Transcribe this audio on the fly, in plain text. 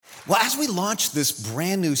Well, as we launch this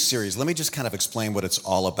brand new series, let me just kind of explain what it's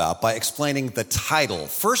all about by explaining the title.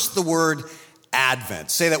 First, the word Advent.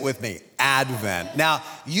 Say that with me, Advent. Now,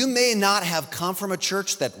 you may not have come from a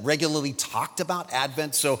church that regularly talked about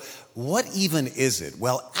Advent, so what even is it?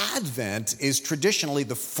 Well, Advent is traditionally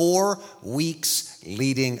the 4 weeks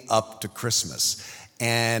leading up to Christmas.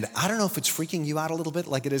 And I don't know if it's freaking you out a little bit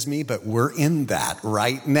like it is me, but we're in that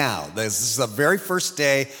right now. This is the very first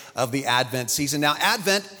day of the Advent season. Now,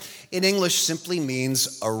 Advent in English simply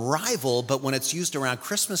means arrival, but when it's used around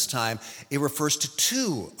Christmas time, it refers to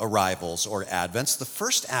 2 arrivals or advents. The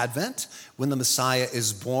first Advent, when the Messiah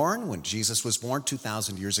is born, when Jesus was born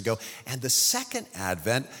 2,000 years ago, and the second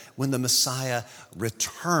Advent, when the Messiah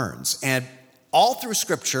returns. And all through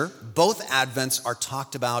Scripture, both Advents are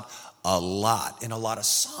talked about a lot in a lot of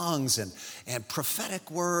songs and prophetic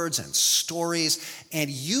words and stories. And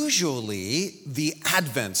usually the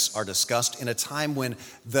Advents are discussed in a time when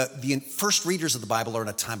the first readers of the Bible are in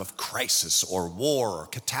a time of crisis or war or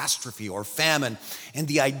catastrophe or famine. And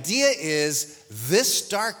the idea is this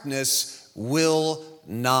darkness will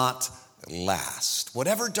not last.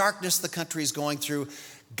 Whatever darkness the country is going through,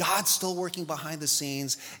 God's still working behind the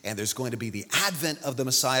scenes, and there's going to be the advent of the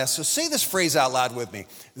Messiah. So say this phrase out loud with me.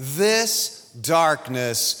 This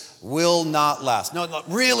darkness will not last. No,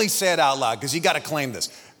 really say it out loud, because you got to claim this.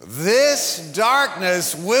 This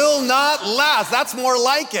darkness will not last. That's more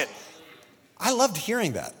like it. I loved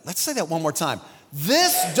hearing that. Let's say that one more time.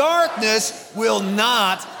 This darkness will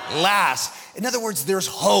not last. In other words, there's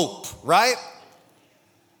hope, right?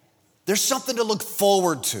 There's something to look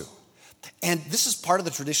forward to. And this is part of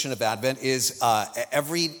the tradition of Advent is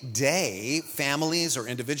every day families or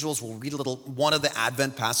individuals will read one of the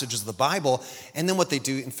Advent passages of the Bible. And then what they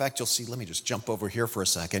do, in fact, you'll see, let me just jump over here for a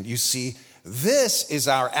second. You see, this is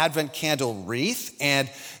our Advent candle wreath. And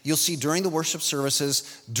you'll see during the worship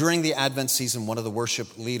services, during the Advent season, one of the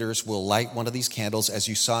worship leaders will light one of these candles, as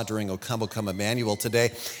you saw during O Come, O Come Emmanuel today.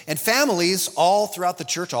 And families all throughout the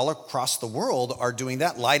church, all across the world, are doing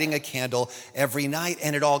that, lighting a candle every night.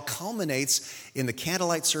 And it all culminates in the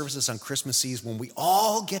candlelight services on Christmas Eve when we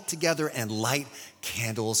all get together and light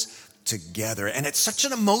candles together. And it's such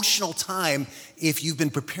an emotional time if you've been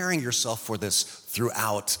preparing yourself for this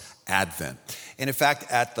throughout Advent. And in fact,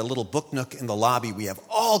 at the little book nook in the lobby, we have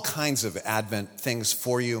all kinds of Advent things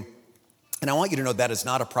for you. And I want you to know that is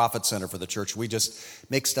not a profit center for the church. We just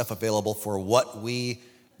make stuff available for what we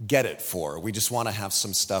get it for. We just want to have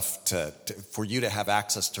some stuff for you to have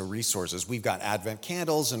access to resources. We've got Advent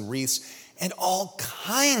candles and wreaths and all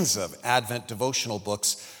kinds of Advent devotional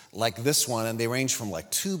books like this one, and they range from like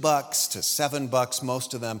 $2 to $7,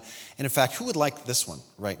 most of them. And in fact, who would like this one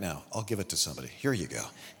right now? I'll give it to somebody. Here you go.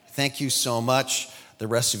 Thank you so much. The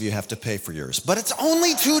rest of you have to pay for yours, but it's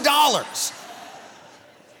only $2.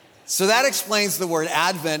 So that explains the word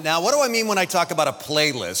Advent. Now, what do I mean when I talk about a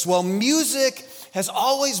playlist? Well, music has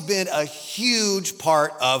always been a huge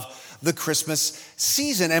part of the Christmas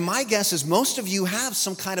season. And my guess is most of you have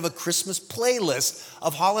some kind of a Christmas playlist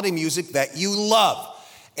of holiday music that you love.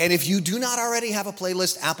 And if you do not already have a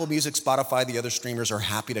playlist, Apple Music, Spotify, the other streamers are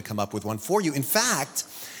happy to come up with one for you. In fact,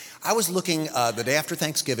 I was looking the day after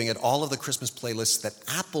Thanksgiving at all of the Christmas playlists that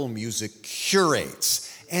Apple Music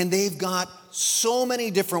curates. And they've got so many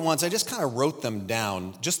different ones. I just kind of wrote them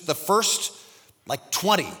down. Just the first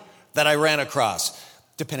 20 that I ran across.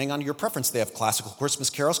 Depending on your preference, they have classical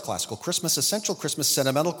Christmas carols, classical Christmas, essential Christmas,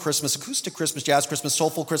 sentimental Christmas, acoustic Christmas, jazz Christmas,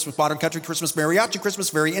 soulful Christmas, modern country Christmas, mariachi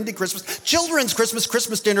Christmas, very indie Christmas, children's Christmas,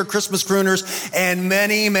 Christmas dinner, Christmas crooners, and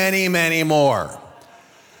many, many, many more.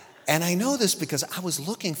 And I know this because I was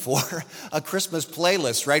looking for a Christmas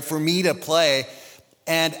playlist, right, for me to play.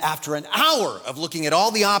 And after an hour of looking at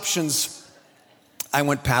all the options, I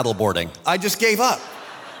went paddleboarding. I just gave up.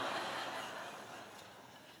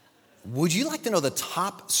 Would you like to know the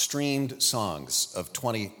top streamed songs of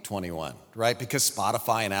 2021, right? Because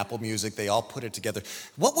Spotify and Apple Music, they all put it together.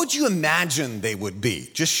 What would you imagine they would be?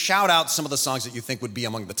 Just shout out some of the songs that you think would be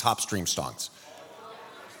among the top streamed songs.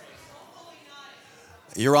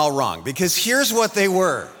 You're all wrong, because here's what they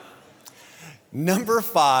were. Number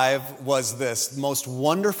 5 was this, Most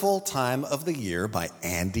Wonderful Time of the Year by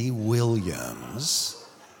Andy Williams.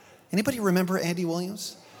 Anybody remember Andy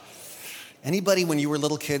Williams? Anybody, when you were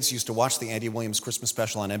little kids, used to watch the Andy Williams Christmas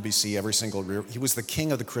special on NBC every single year? He was the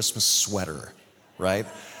king of the Christmas sweater, right?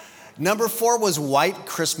 Number 4 was White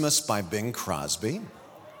Christmas by Bing Crosby.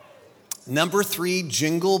 Number 3,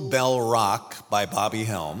 Jingle Bell Rock by Bobby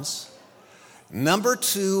Helms. Number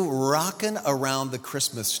 2, Rockin' Around the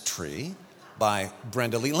Christmas Tree by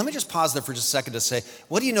Brenda Lee. Let me just pause there for just a second to say,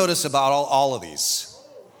 what do you notice about all of these?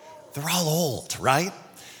 They're all old, right?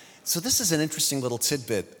 So this is an interesting little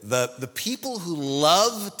tidbit. The people who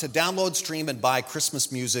love to download, stream, and buy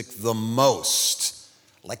Christmas music the most,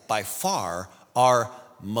 like by far, are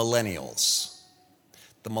millennials.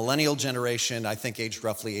 The millennial generation, I think aged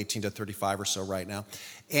roughly 18 to 35 or so right now.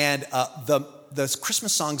 And the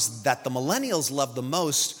Christmas songs that the millennials love the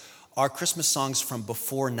most are Christmas songs from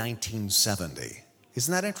before 1970.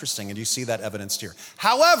 Isn't that interesting? And you see that evidenced here.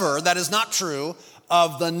 However, that is not true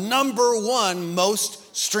of the number one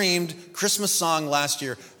most streamed Christmas song last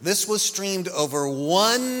year. This was streamed over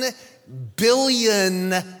 1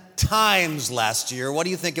 billion times last year. What do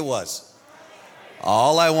you think it was?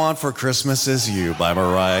 All I Want for Christmas Is You by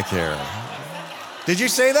Mariah Carey. Did you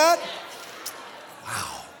say that?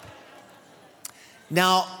 Wow.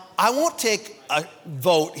 Now, I won't take a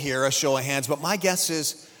vote here, a show of hands, but my guess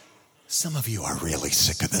is some of you are really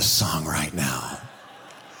sick of this song right now.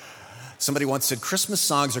 Somebody once said Christmas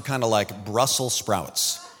songs are kind of like Brussels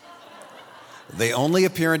sprouts. They only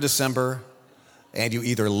appear in December, and you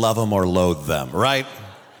either love them or loathe them, right?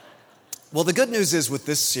 Well, the good news is with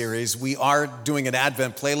this series, we are doing an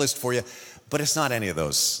Advent playlist for you, but it's not any of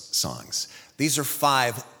those songs. These are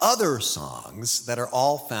 5 other songs that are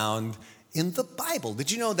all found in the Bible.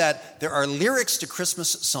 Did you know that there are lyrics to Christmas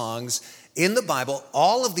songs in the Bible?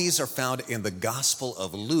 All of these are found in the Gospel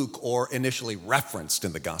of Luke, or initially referenced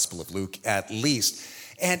in the Gospel of Luke at least.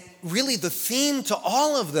 And really the theme to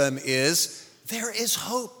all of them is there is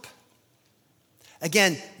hope.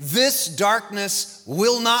 Again, this darkness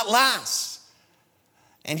will not last.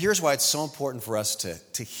 And here's why it's so important for us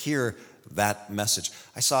to hear that message.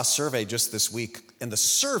 I saw a survey just this week, and the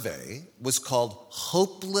survey was called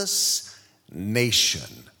Hopeless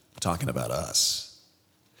Nation, talking about us.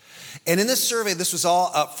 And in this survey, this was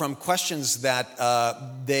all from questions that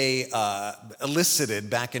they elicited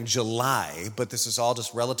back in July, but this is all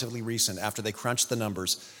just relatively recent after they crunched the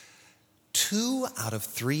numbers. 2 out of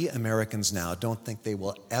 3 Americans now don't think they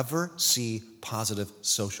will ever see positive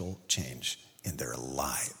social change in their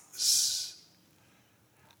lives.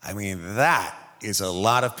 I mean, that is a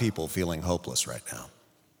lot of people feeling hopeless right now.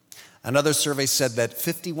 Another survey said that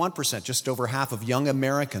 51%, just over half of young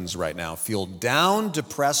Americans right now, feel down,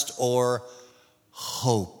 depressed, or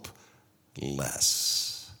hopeless.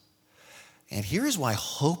 And here's why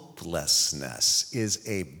hopelessness is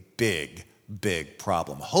a big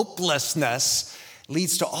problem. Hopelessness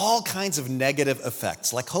leads to all kinds of negative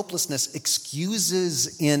effects. Like hopelessness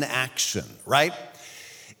excuses inaction, right?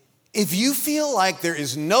 If you feel like there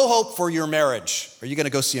is no hope for your marriage, are you going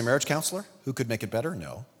to go see a marriage counselor who could make it better?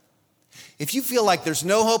 No. If you feel like there's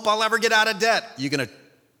no hope I'll ever get out of debt, are you going to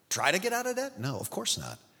try to get out of debt? No, of course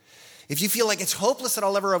not. If you feel like it's hopeless that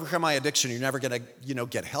I'll ever overcome my addiction, you're never going to,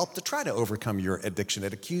 get help to try to overcome your addiction.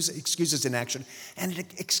 It excuses inaction, and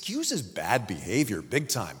it excuses bad behavior big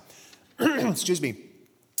time. Excuse me.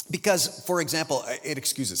 Because, for example, it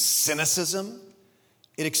excuses cynicism.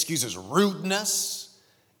 It excuses rudeness.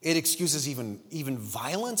 It excuses even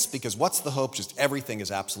violence, because what's the hope? Just everything is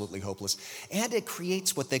absolutely hopeless. And it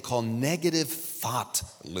creates what they call negative thought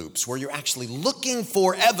loops, where you're actually looking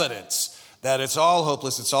for evidence that it's all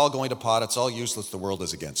hopeless, it's all going to pot, it's all useless, the world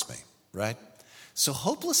is against me, right? So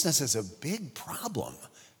hopelessness is a big problem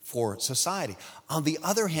for society. On the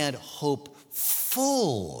other hand,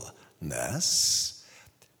 hopefulness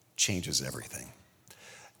changes everything.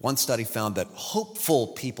 One study found that hopeful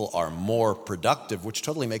people are more productive, which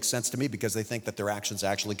totally makes sense to me because they think that their actions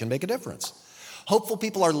actually can make a difference. Hopeful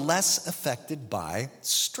people are less affected by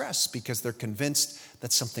stress because they're convinced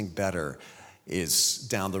that something better is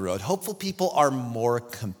down the road. Hopeful people are more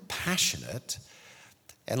compassionate.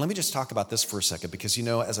 And let me just talk about this for a second because,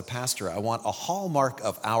 as a pastor, I want a hallmark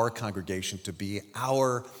of our congregation to be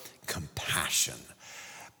our compassion.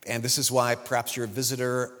 And this is why, perhaps you're a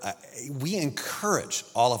visitor, we encourage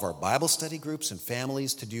all of our Bible study groups and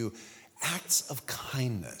families to do acts of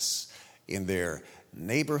kindness in their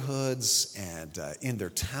neighborhoods and in their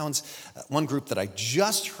towns. One group that I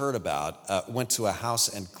just heard about went to a house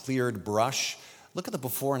and cleared brush. Look at the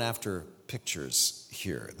before and after pictures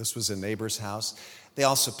here. This was a neighbor's house. They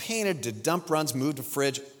also painted, did dump runs, moved a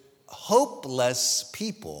fridge. Hopeless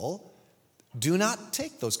people do not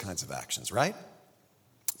take those kinds of actions, right?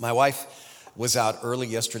 My wife was out early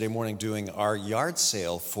yesterday morning doing our yard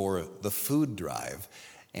sale for the food drive,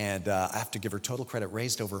 and I have to give her total credit,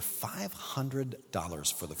 raised over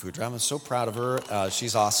 $500 for the food drive. I'm so proud of her.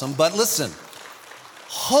 She's awesome. But listen,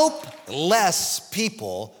 hopeless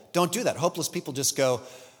people don't do that. Hopeless people just go,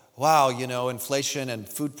 wow, inflation and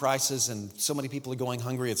food prices and so many people are going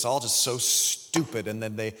hungry. It's all just so stupid. And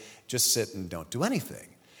then they just sit and don't do anything.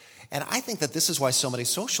 And I think that this is why so many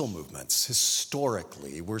social movements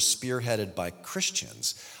historically were spearheaded by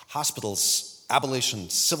Christians. Hospitals, abolition,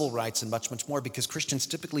 civil rights, and much, much more, because Christians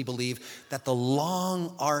typically believe that the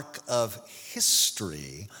long arc of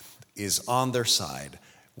history is on their side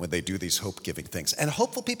when they do these hope-giving things. And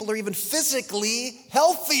hopeful people are even physically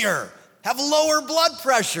healthier, have lower blood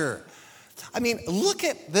pressure. I mean, look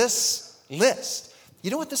at this list. You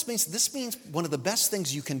know what this means? This means one of the best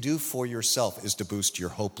things you can do for yourself is to boost your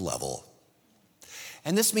hope level.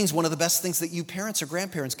 And this means one of the best things that you parents or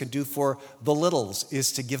grandparents can do for the littles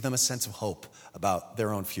is to give them a sense of hope about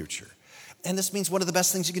their own future. And this means one of the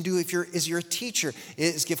best things you can do if you're a teacher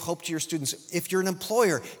is give hope to your students. If you're an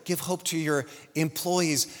employer, give hope to your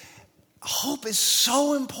employees. Hope is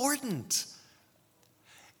so important.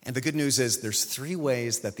 And the good news is there's 3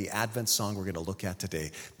 ways that the Advent song we're going to look at today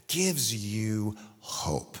gives you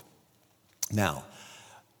hope. Now,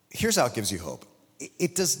 here's how it gives you hope.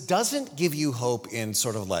 It doesn't give you hope in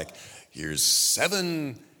sort of like, here's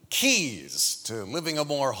 7 keys to living a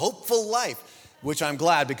more hopeful life, which I'm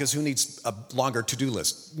glad, because who needs a longer to-do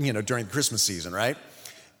list, during the Christmas season, right?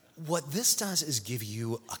 What this does is give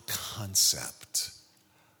you a concept,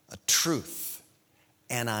 a truth,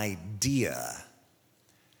 an idea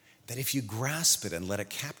that if you grasp it and let it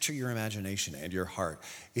capture your imagination and your heart,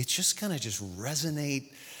 it's just going to just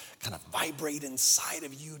resonate, kind of vibrate inside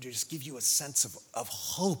of you to just give you a sense of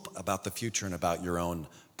hope about the future and about your own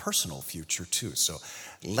personal future too. So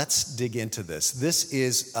let's dig into this. This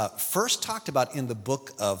is first talked about in the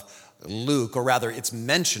book of Luke, or rather it's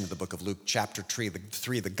mentioned in the book of Luke, chapter 3,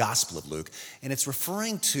 the Gospel of Luke, and it's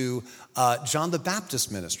referring to John the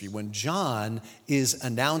Baptist ministry when John is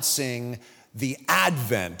announcing the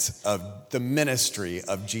advent of the ministry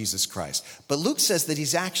of Jesus Christ. But Luke says that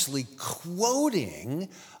he's actually quoting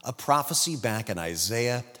a prophecy back in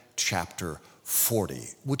Isaiah chapter 40,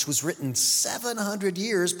 which was written 700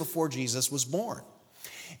 years before Jesus was born.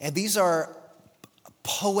 And these are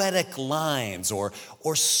poetic lines or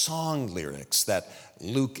song lyrics that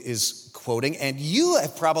Luke is quoting. And you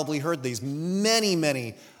have probably heard these many,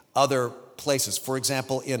 many other places. For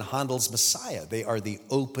example, in Handel's Messiah, they are the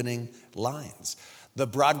opening lines. The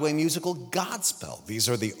Broadway musical Godspell, these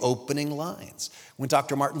are the opening lines. When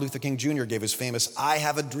Dr. Martin Luther King Jr. gave his famous I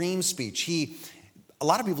Have a Dream speech, a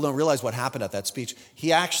lot of people don't realize what happened at that speech.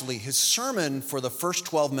 His sermon for the first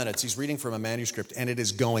 12 minutes, he's reading from a manuscript, and it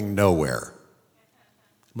is going nowhere.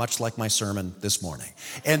 Much like my sermon this morning.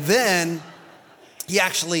 And then he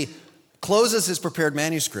actually closes his prepared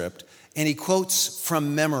manuscript, and he quotes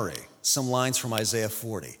from memory some lines from Isaiah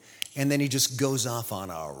 40. And then he just goes off on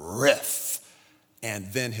a riff. And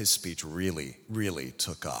then his speech really, really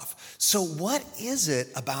took off. So what is it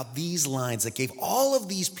about these lines that gave all of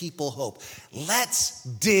these people hope? Let's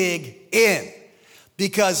dig in.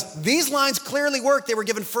 Because these lines clearly work. They were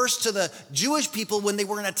given first to the Jewish people when they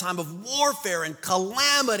were in a time of warfare and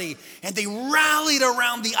calamity. And they rallied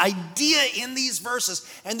around the idea in these verses.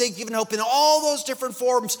 And they've given hope in all those different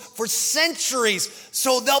forms for centuries.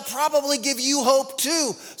 So they'll probably give you hope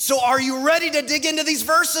too. So are you ready to dig into these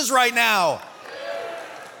verses right now?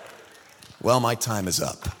 Well, my time is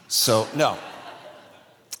up. So, no.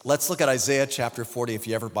 Let's look at Isaiah chapter 40. If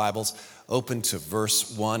you have your Bibles, open to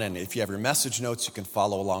verse 1. And if you have your message notes, you can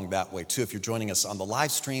follow along that way too. If you're joining us on the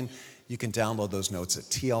live stream, you can download those notes at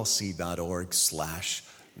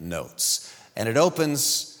tlc.org/notes. And it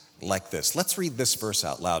opens like this. Let's read this verse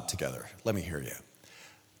out loud together. Let me hear you.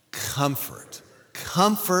 Comfort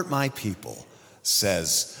my people,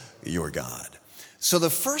 says your God. So the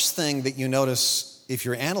first thing that you notice if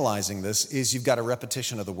you're analyzing this is you've got a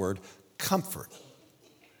repetition of the word comfort.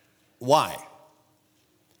 Why?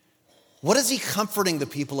 What is he comforting the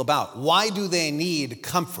people about? Why do they need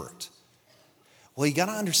comfort? Well, you got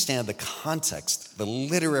to understand the context, the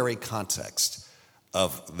literary context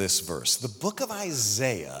of this verse. The book of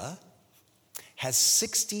Isaiah has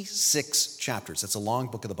 66 chapters. That's a long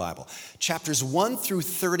book of the Bible. Chapters 1 through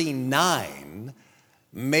 39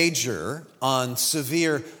 major on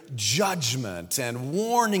severe judgment and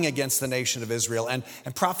warning against the nation of Israel and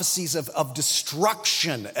prophecies of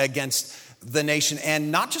destruction against the nation,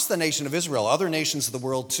 and not just the nation of Israel, other nations of the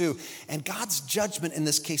world too. And God's judgment in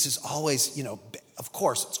this case is always, of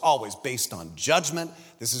course, it's always based on judgment.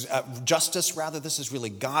 This is justice, rather. This is really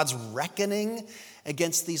God's reckoning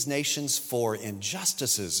against these nations for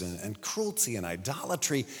injustices and cruelty and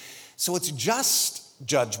idolatry. So it's just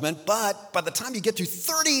judgment, but by the time you get through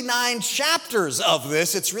 39 chapters of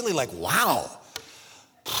this, it's really like, wow,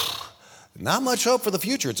 not much hope for the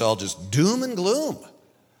future. It's all just doom and gloom.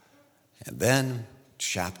 And then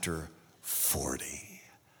chapter 40.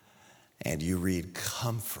 and you read,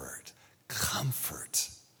 comfort, comfort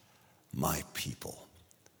my people.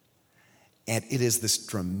 And it is this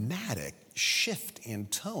dramatic shift in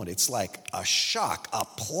tone. It's like a shock, a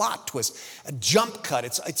plot twist, a jump cut.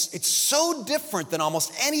 It's so different than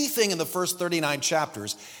almost anything in the first 39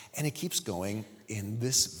 chapters. And it keeps going in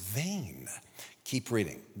this vein. Keep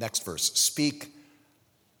reading. Next verse. Speak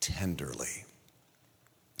tenderly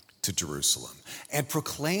to Jerusalem and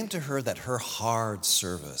proclaim to her that her hard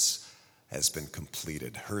service has been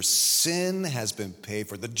completed. Her sin has been paid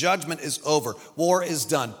for. The judgment is over. War is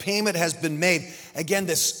done. Payment has been made. Again,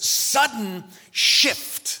 this sudden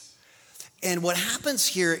shift. And what happens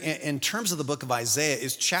here in terms of the book of Isaiah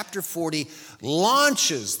is chapter 40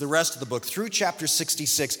 launches the rest of the book through chapter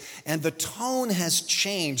 66, and the tone has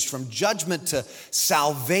changed from judgment to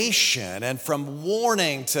salvation, and from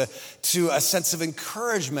warning to a sense of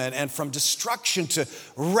encouragement, and from destruction to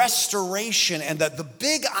restoration. And that the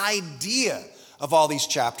big idea of all these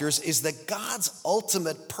chapters is that God's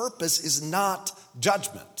ultimate purpose is not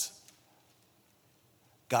judgment.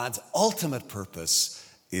 God's ultimate purpose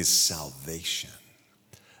is salvation,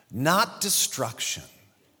 not destruction,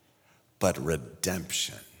 but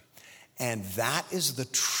redemption. And that is the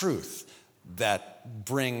truth that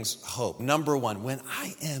brings hope. Number one, when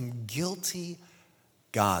I am guilty,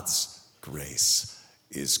 God's grace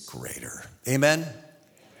is greater. Amen?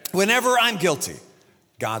 Whenever I'm guilty,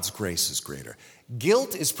 God's grace is greater.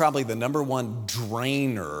 Guilt is probably the number one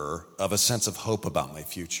drainer of a sense of hope about my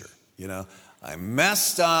future. You know, I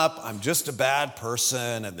messed up, I'm just a bad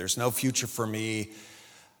person, and there's no future for me.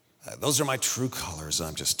 Those are my true colors,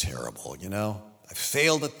 I'm just terrible, you know? I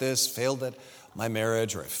failed at this, failed at my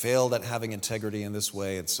marriage, or I failed at having integrity in this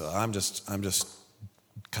way, and so I'm just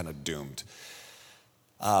kind of doomed.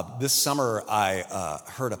 This summer, I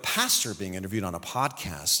heard a pastor being interviewed on a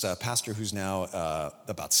podcast, a pastor who's now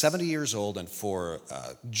about 70 years old, and for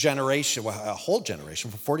a whole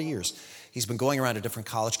generation, for 40 years, he's been going around to different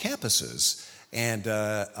college campuses and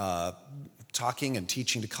talking and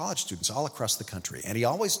teaching to college students all across the country. And he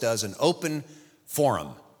always does an open forum,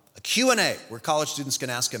 a Q&A, where college students can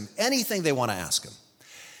ask him anything they want to ask him.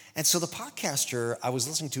 And so the podcaster I was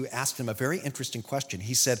listening to asked him a very interesting question.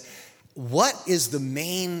 He said, what is the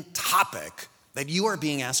main topic that you are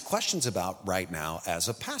being asked questions about right now as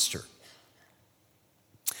a pastor?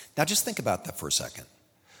 Now just think about that for a second.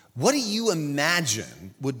 What do you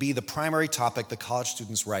imagine would be the primary topic that college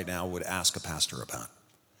students right now would ask a pastor about?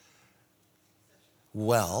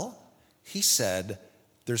 Well, he said,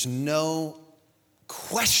 there's no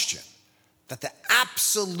question that the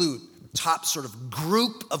absolute top sort of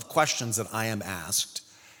group of questions that I am asked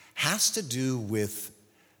has to do with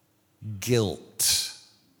guilt,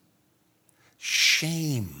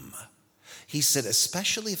 shame. He said,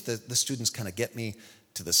 especially if the students kind of get me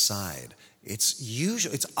to the side,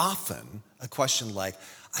 it's often a question like,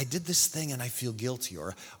 I did this thing and I feel guilty,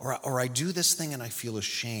 or I do this thing and I feel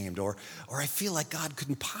ashamed, or I feel like God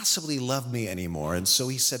couldn't possibly love me anymore. And so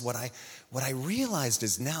he said, what I realized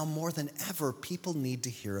is now more than ever, people need to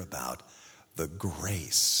hear about the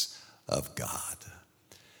grace of God.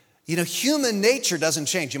 You know, human nature doesn't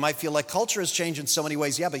change. You might feel like culture has changed in so many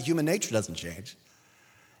ways. Yeah, but human nature doesn't change.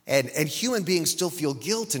 And human beings still feel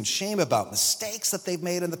guilt and shame about mistakes that they've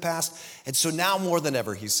made in the past. And so now more than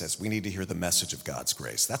ever, he says, we need to hear the message of God's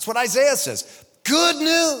grace. That's what Isaiah says. Good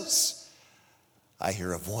news. I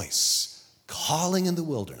hear a voice calling in the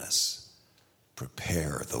wilderness,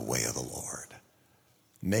 prepare the way of the Lord.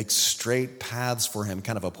 Make straight paths for him.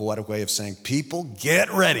 Kind of a poetic way of saying, people,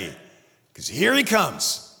 get ready, because here he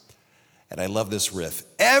comes. And I love this riff.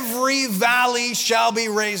 Every valley shall be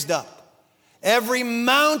raised up. Every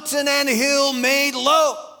mountain and hill made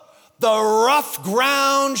low. The rough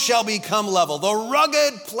ground shall become level. The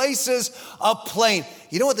rugged places a plain.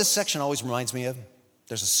 You know what this section always reminds me of?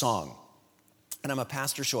 There's a song. And I'm a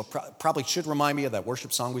pastor, so it probably should remind me of that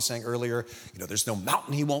worship song we sang earlier. You know, there's no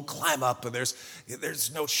mountain he won't climb up, and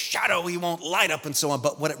there's no shadow he won't light up, and so on.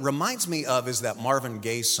 But what it reminds me of is that Marvin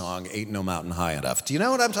Gaye song, Ain't No Mountain High Enough. Do you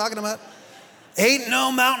know what I'm talking about? Ain't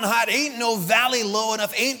no mountain high, ain't no valley low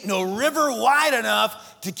enough, ain't no river wide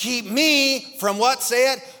enough to keep me from what,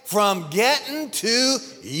 say it, from getting to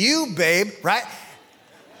you, babe, right?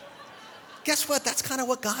 Guess what? That's kind of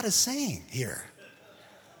what God is saying here.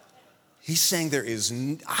 He's saying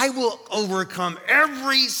I will overcome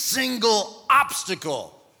every single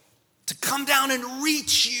obstacle to come down and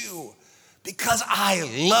reach you because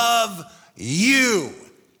I love you.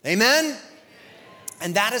 Amen?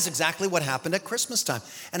 And that is exactly what happened at Christmas time.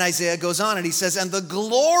 And Isaiah goes on and he says, and the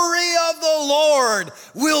glory of the Lord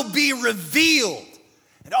will be revealed,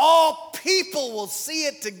 and all people will see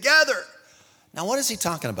it together. Now, what is he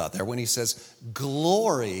talking about there when he says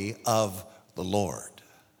glory of the Lord?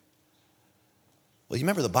 Well, you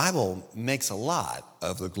remember the Bible makes a lot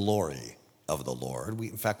of the glory of the Lord.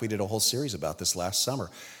 In fact, we did a whole series about this last summer.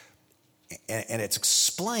 And it's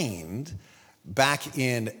explained back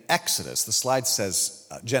in Exodus. The slide says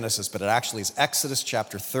Genesis, but it actually is Exodus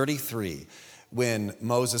chapter 33, when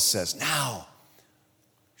Moses says, "Now,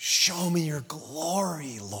 show me your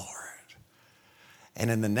glory, Lord." And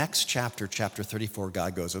in the next chapter, chapter 34,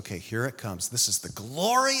 God goes, "Okay, here it comes. This is the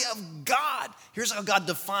glory of God." Here's how God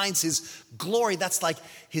defines his glory. That's like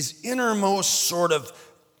his innermost sort of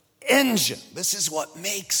engine. This is what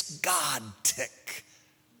makes God tick.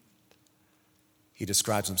 He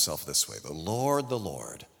describes himself this way: the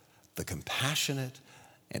Lord, the compassionate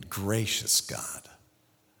and gracious God,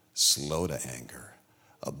 slow to anger,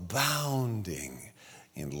 abounding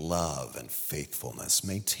in love and faithfulness,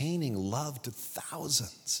 maintaining love to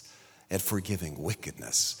thousands, and forgiving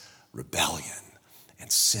wickedness, rebellion,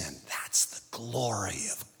 and sin. That's the glory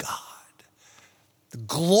of God. The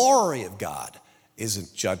glory of God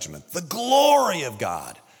isn't judgment. The glory of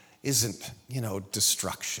God isn't,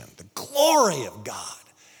 destruction. The glory of God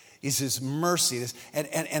is his mercy.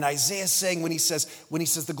 And Isaiah's saying when he says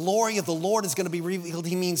the glory of the Lord is going to be revealed,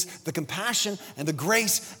 he means the compassion and the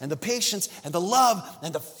grace and the patience and the love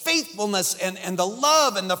and the faithfulness and the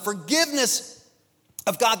love and the forgiveness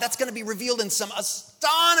of God. That's going to be revealed in some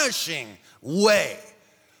astonishing way.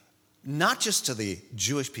 Not just to the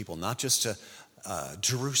Jewish people, not just to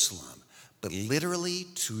Jerusalem, but literally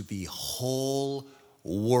to the whole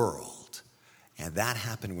world. And that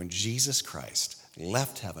happened when Jesus Christ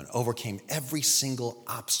left heaven, overcame every single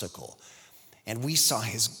obstacle. And we saw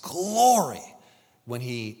his glory when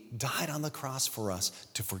he died on the cross for us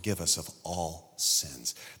to forgive us of all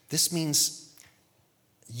sins. This means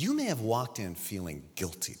you may have walked in feeling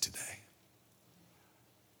guilty today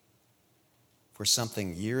for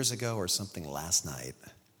something years ago or something last night.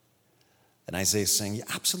 And Isaiah is saying, yeah,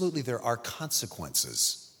 absolutely, there are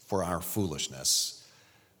consequences for our foolishness.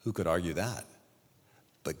 Who could argue that?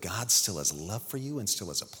 But God still has love for you and still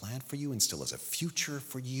has a plan for you and still has a future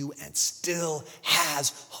for you and still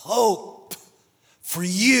has hope for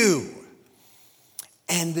you.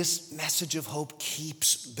 And this message of hope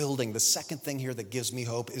keeps building. The second thing here that gives me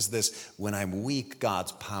hope is this: when I'm weak,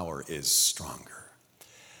 God's power is stronger.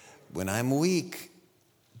 When I'm weak,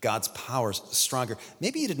 God's power is stronger.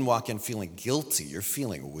 Maybe you didn't walk in feeling guilty. You're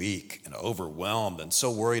feeling weak and overwhelmed and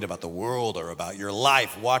so worried about the world or about your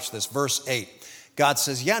life. Watch this, verse 8. God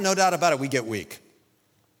says, yeah, no doubt about it, we get weak.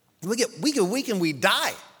 We get weak and we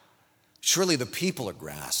die. Surely the people are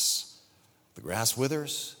grass. The grass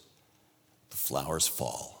withers, the flowers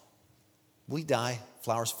fall. We die,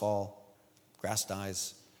 flowers fall, grass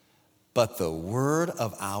dies. But the word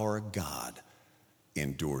of our God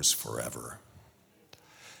endures forever.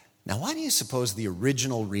 Now, why do you suppose the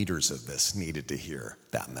original readers of this needed to hear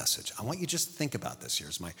that message? I want you to just think about this here.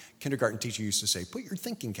 As my kindergarten teacher used to say, put your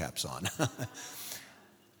thinking caps on.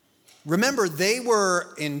 Remember, they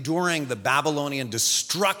were enduring the Babylonian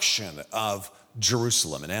destruction of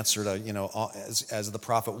Jerusalem in answer to, as the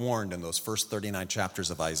prophet warned in those first 39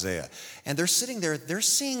 chapters of Isaiah. And they're sitting there, they're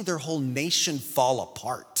seeing their whole nation fall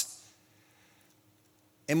apart.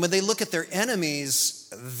 And when they look at their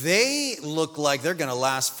enemies, they look like they're going to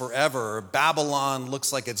last forever. Babylon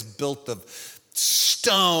looks like it's built of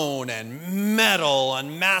stone and metal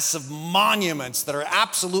and massive monuments that are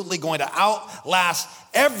absolutely going to outlast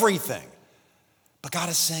everything. But God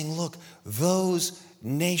is saying, look, those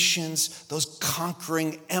nations, those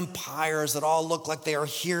conquering empires that all look like they are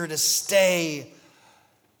here to stay,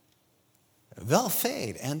 they'll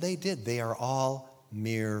fade. And they did. They are all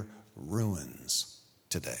mere ruins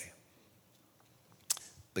today.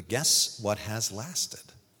 But guess what has lasted?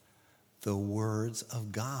 The words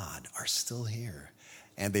of God are still here.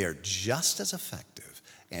 And they are just as effective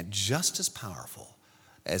and just as powerful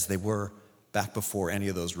as they were back before any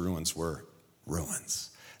of those ruins were ruins.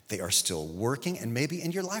 They are still working, and maybe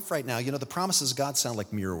in your life right now, the promises of God sound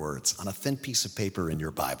like mere words on a thin piece of paper in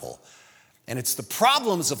your Bible. And it's the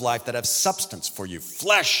problems of life that have substance for you,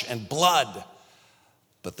 flesh and blood.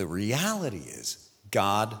 But the reality is,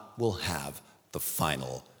 God will have the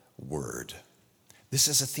final word. This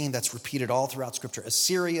is a theme that's repeated all throughout Scripture.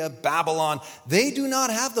 Assyria, Babylon, they do not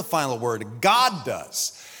have the final word. God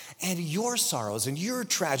does. And your sorrows and your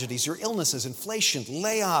tragedies, your illnesses, inflation,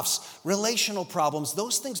 layoffs, relational problems,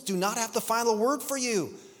 those things do not have the final word for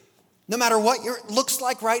you. No matter what it looks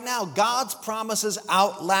like right now, God's promises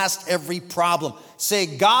outlast every problem. Say,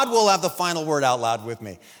 God will have the final word out loud with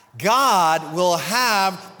me. God will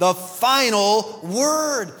have the final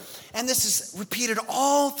word. And this is repeated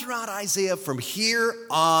all throughout Isaiah from here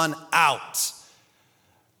on out.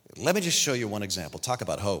 Let me just show you one example. Talk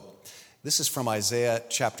about hope. This is from Isaiah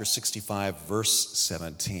chapter 65, verse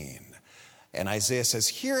 17. And Isaiah says,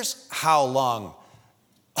 here's how long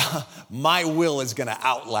my will is going to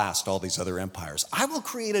outlast all these other empires. I will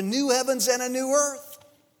create a new heavens and a new earth.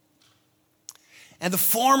 And the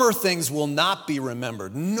former things will not be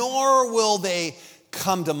remembered, nor will they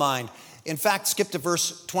come to mind. In fact, skip to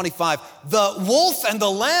verse 25. The wolf and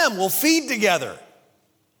the lamb will feed together,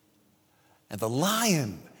 and the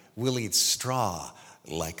lion will eat straw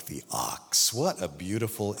like the ox. What a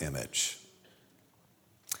beautiful image.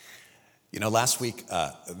 You know, last week,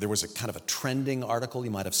 there was a kind of a trending article,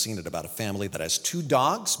 you might have seen it, about a family that has 2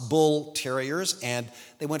 dogs, bull terriers, and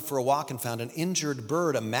they went for a walk and found an injured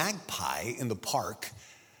bird, a magpie, in the park.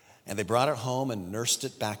 And they brought it home and nursed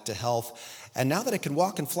it back to health. And now that it can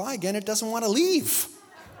walk and fly again, it doesn't want to leave.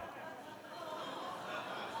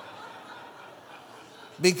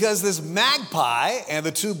 Because this magpie and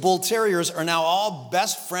the 2 bull terriers are now all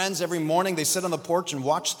best friends. Every morning they sit on the porch and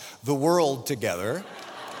watch the world together.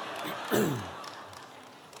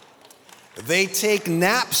 They take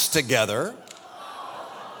naps together.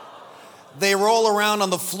 They roll around on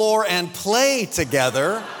the floor and play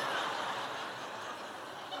together.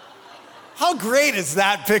 How great is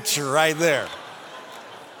that picture right there?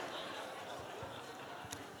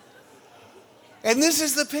 And this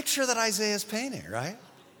is the picture that Isaiah is painting, right?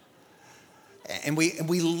 And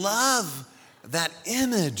we love that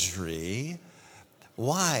imagery.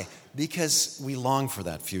 Why? Because we long for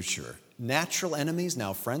that future. Natural enemies,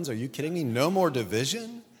 now friends, are you kidding me? No more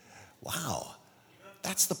division? Wow.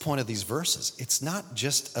 That's the point of these verses. It's not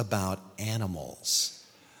just about animals.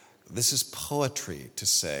 This is poetry to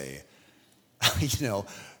say, you know,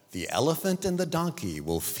 the elephant and the donkey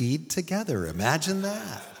will feed together. Imagine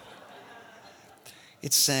that.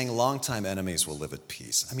 It's saying longtime enemies will live at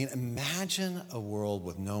peace. I mean, imagine a world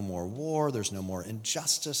with no more war, there's no more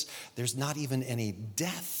injustice, there's not even any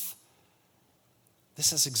death.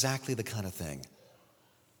 This is exactly the kind of thing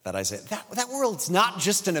that Isaiah, that world's not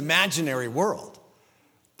just an imaginary world.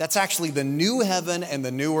 That's actually the new heaven and the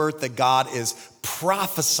new earth that God is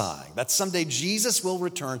prophesying. That someday Jesus will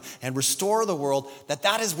return and restore the world.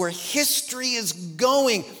 That is where history is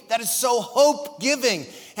going. That is so hope-giving.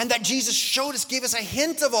 And that Jesus showed us, gave us a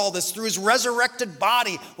hint of all this through his resurrected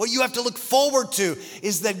body. What you have to look forward to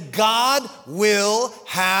is that God will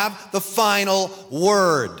have the final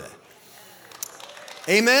word.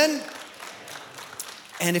 Amen?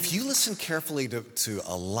 And if you listen carefully to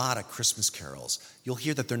a lot of Christmas carols, you'll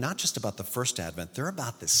hear that they're not just about the first Advent, they're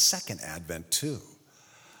about the second Advent too.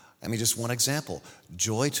 I mean, just one example,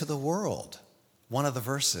 Joy to the World. One of the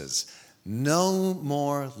verses, no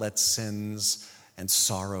more let sins and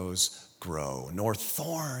sorrows grow, nor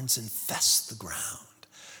thorns infest the ground.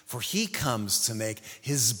 For he comes to make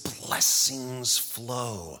his blessings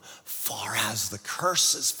flow, far as the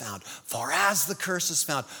curse is found, far as the curse is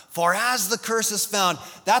found, far as the curse is found.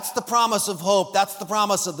 That's the promise of hope. That's the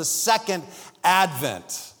promise of the second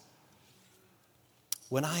Advent.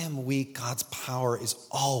 When I am weak, God's power is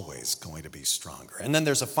always going to be stronger. And then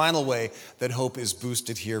there's a final way that hope is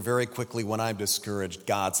boosted here very quickly. When I'm discouraged,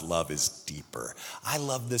 God's love is deeper. I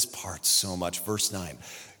love this part so much. Verse 9,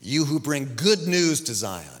 you who bring good news to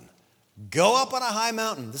Zion, go up on a high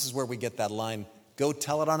mountain. This is where we get that line, go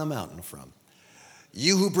tell it on a mountain from.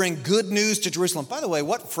 You who bring good news to Jerusalem. By the way,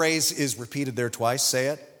 what phrase is repeated there twice? Say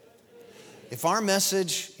it. If our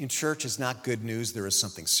message in church is not good news, there is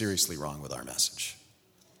something seriously wrong with our message.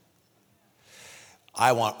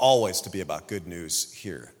 I want always to be about good news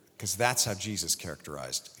here, because that's how Jesus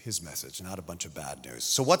characterized his message, not a bunch of bad news.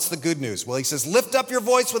 So what's the good news? Well, he says, lift up your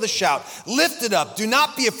voice with a shout. Lift it up. Do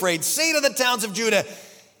not be afraid. Say to the towns of Judah,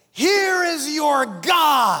 here is your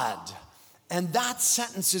God. And that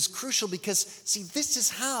sentence is crucial because, see, this is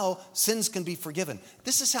how sins can be forgiven.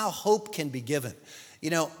 This is how hope can be given.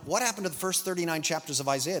 You know, what happened to the first 39 chapters of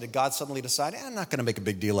Isaiah? Did God suddenly decide, I'm not going to make a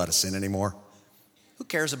big deal out of sin anymore? Who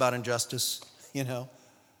cares about injustice, you know?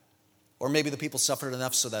 Or maybe the people suffered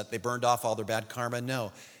enough so that they burned off all their bad karma?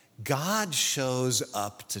 No. God shows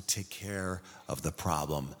up to take care of the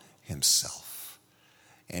problem himself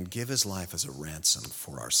and give his life as a ransom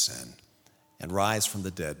for our sin and rise from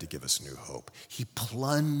the dead to give us new hope. He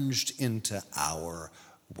plunged into our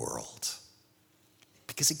world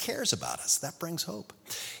because he cares about us. That brings hope.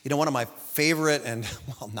 You know, one of my favorite and,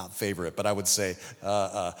 well, not favorite, but I would say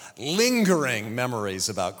lingering memories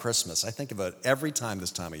about Christmas, I think of it every time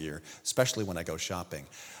this time of year, especially when I go shopping,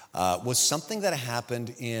 was something that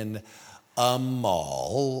happened in a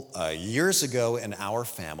mall years ago in our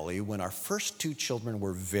family when our first two children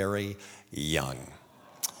were very young.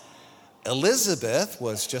 Elizabeth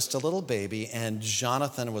was just a little baby, and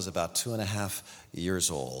Jonathan was about 2.5 years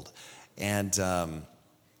old. And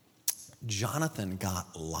Jonathan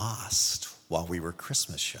got lost while we were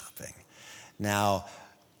Christmas shopping. Now,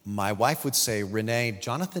 my wife would say, Renee,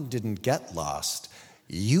 Jonathan didn't get lost.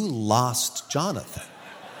 You lost Jonathan.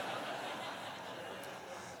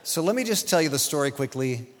 So let me just tell you the story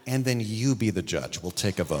quickly, and then you be the judge. We'll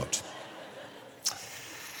take a vote.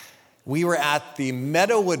 We were at the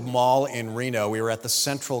Meadowood Mall in Reno. We were at the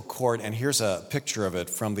Central Court, and here's a picture of it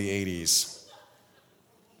from the 80s.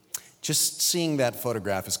 Just seeing that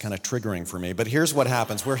photograph is kind of triggering for me, but here's what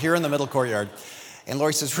happens. We're here in the middle courtyard, and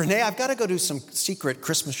Lori says, Renee, I've got to go do some secret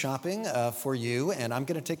Christmas shopping for you, and I'm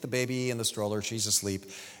going to take the baby in the stroller. She's asleep.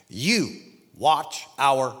 You watch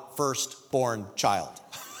our firstborn child.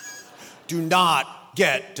 Do not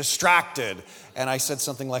get distracted. And I said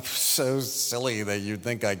something like, so silly that you'd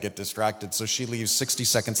think I'd get distracted. So she leaves 60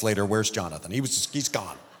 seconds later. Where's Jonathan? He's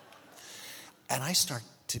gone. And I start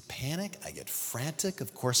to panic. I get frantic.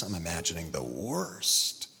 Of course, I'm imagining the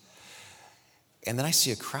worst. And then I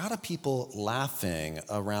see a crowd of people laughing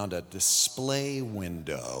around a display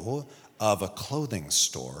window of a clothing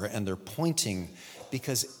store. And they're pointing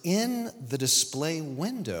because in the display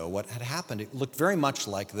window, what had happened, it looked very much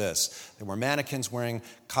like this. There were mannequins wearing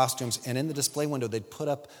costumes, and in the display window, they'd put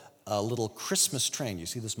up a little Christmas train. You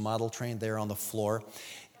see this model train there on the floor?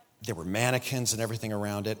 There were mannequins and everything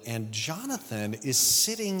around it, and Jonathan is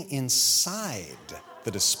sitting inside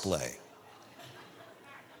the display,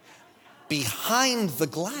 behind the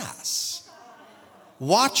glass,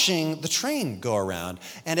 watching the train go around,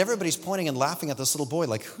 and everybody's pointing and laughing at this little boy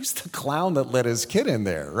like, who's the clown that let his kid in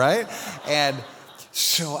there, right? And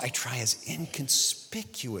so I try as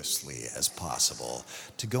inconspicuously as possible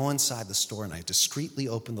to go inside the store, and I discreetly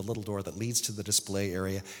open the little door that leads to the display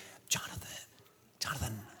area. Jonathan,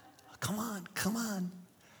 come on.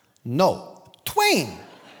 No, Twain.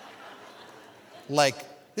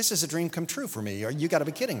 Like, this is a dream come true for me. You gotta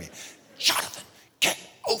be kidding me. Jonathan, get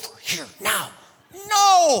over here now.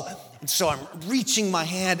 No! And so I'm reaching my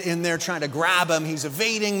hand in there trying to grab him. He's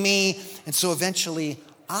evading me. And so eventually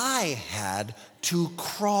I had to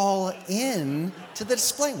crawl in to the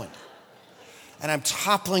display window. And I'm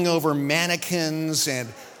toppling over mannequins, and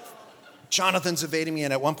Jonathan's evading me.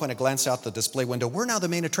 And at one point I glance out the display window. We're now the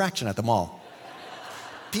main attraction at the mall.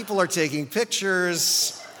 People are taking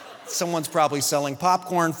pictures. Someone's probably selling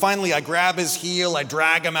popcorn. Finally, I grab his heel. I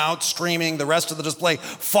drag him out screaming. The rest of the display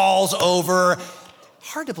falls over.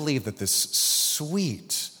 Hard to believe that this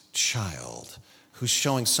sweet child who's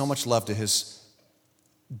showing so much love to his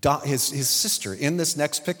sister in this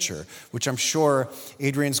next picture, which I'm sure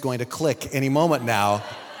Adrian's going to click any moment now.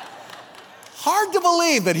 Hard to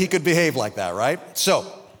believe that he could behave like that, right?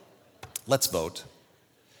 So, let's vote.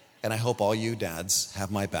 And I hope all you dads have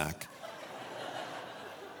my back.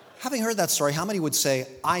 Having heard that story, how many would say,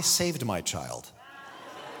 I saved my child?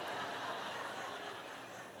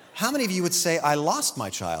 How many of you would say, I lost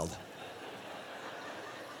my child?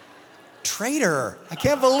 Traitor, I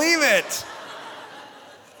can't believe it.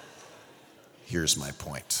 Here's my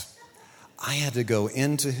point. I had to go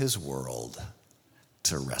into his world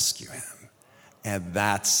to rescue him. And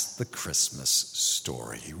that's the Christmas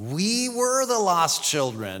story. We were the lost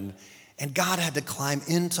children, and God had to climb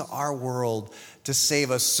into our world to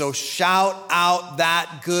save us. So shout out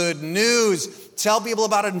that good news. Tell people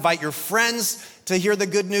about it. Invite your friends to hear the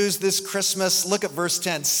good news this Christmas. Look at verse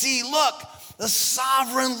 10. See, look, the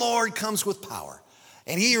sovereign Lord comes with power,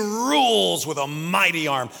 and he rules with a mighty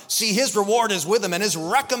arm. See, his reward is with him, and his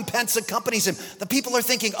recompense accompanies him. The people are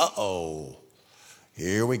thinking, uh-oh,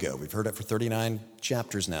 here we go. We've heard it for 39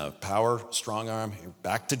 chapters now. Power, strong arm,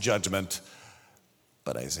 back to judgment.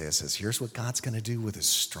 But Isaiah says, here's what God's going to do with his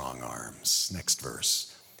strong arms. Next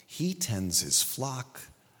verse. He tends his flock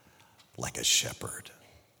like a shepherd.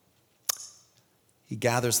 He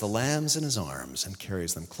gathers the lambs in his arms and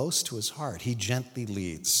carries them close to his heart. He gently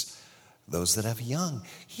leads those that have young.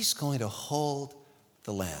 He's going to hold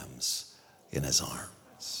the lambs in his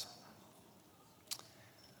arms.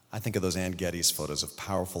 I think of those Ann Geddes photos of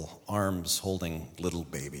powerful arms holding little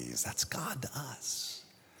babies. That's God to us.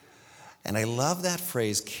 And I love that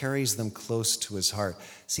phrase, carries them close to his heart.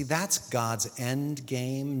 See, that's God's end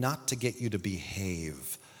game, not to get you to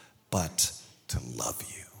behave, but to love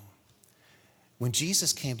you. When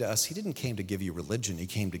Jesus came to us, he didn't came to give you religion, he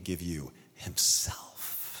came to give you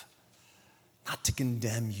himself. not to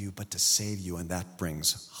condemn you, but to save you, and that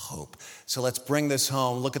brings hope. So let's bring this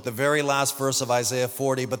home. Look at the very last verse of Isaiah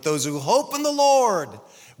 40. But those who hope in the Lord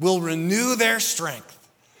will renew their strength.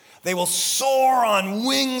 They will soar on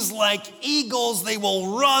wings like eagles. They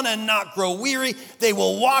will run and not grow weary. They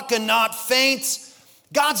will walk and not faint.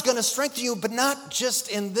 God's going to strengthen you, but not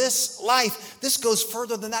just in this life. This goes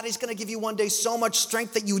further than that. He's going to give you one day so much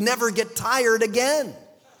strength that you never get tired again.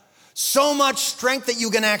 So much strength that you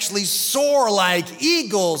can actually soar like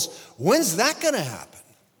eagles. When's that going to happen?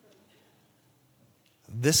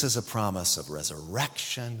 This is a promise of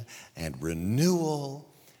resurrection and renewal,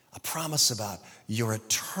 a promise about your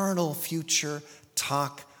eternal future.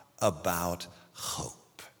 Talk about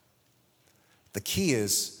hope. The key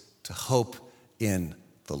is to hope in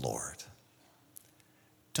the Lord.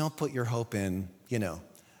 Don't put your hope in, your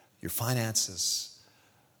finances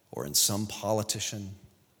or in some politician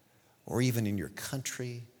or even in your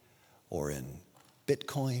country or in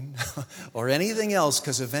Bitcoin or anything else,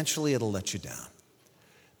 because eventually it'll let you down.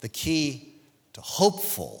 The key to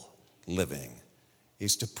hopeful living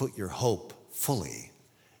is to put your hope fully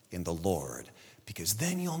in the Lord, because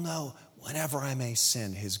then you'll know whenever I may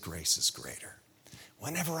sin, his grace is greater.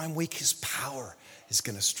 Whenever I'm weak, his power is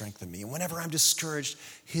going to strengthen me. And whenever I'm discouraged,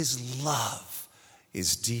 his love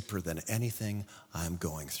is deeper than anything I'm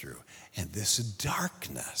going through. And this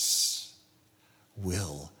darkness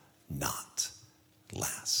will not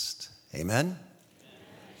last. Amen?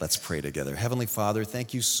 Let's pray together. Heavenly Father,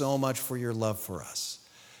 thank you so much for your love for us.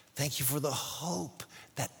 Thank you for the hope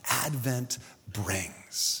that Advent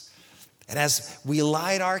brings. And as we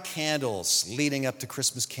light our candles leading up to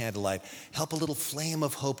Christmas candlelight, help a little flame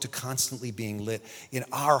of hope to constantly being lit in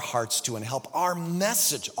our hearts too, and help our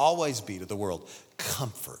message always be to the world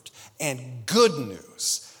comfort and good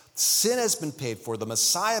news. Sin has been paid for. The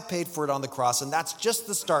Messiah paid for it on the cross, and that's just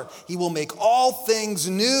the start. He will make all things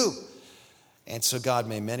new. And so, God,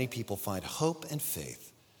 may many people find hope and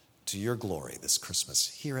faith to your glory this Christmas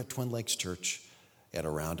here at Twin Lakes Church and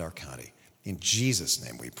around our county. In Jesus'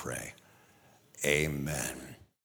 name we pray. Amen.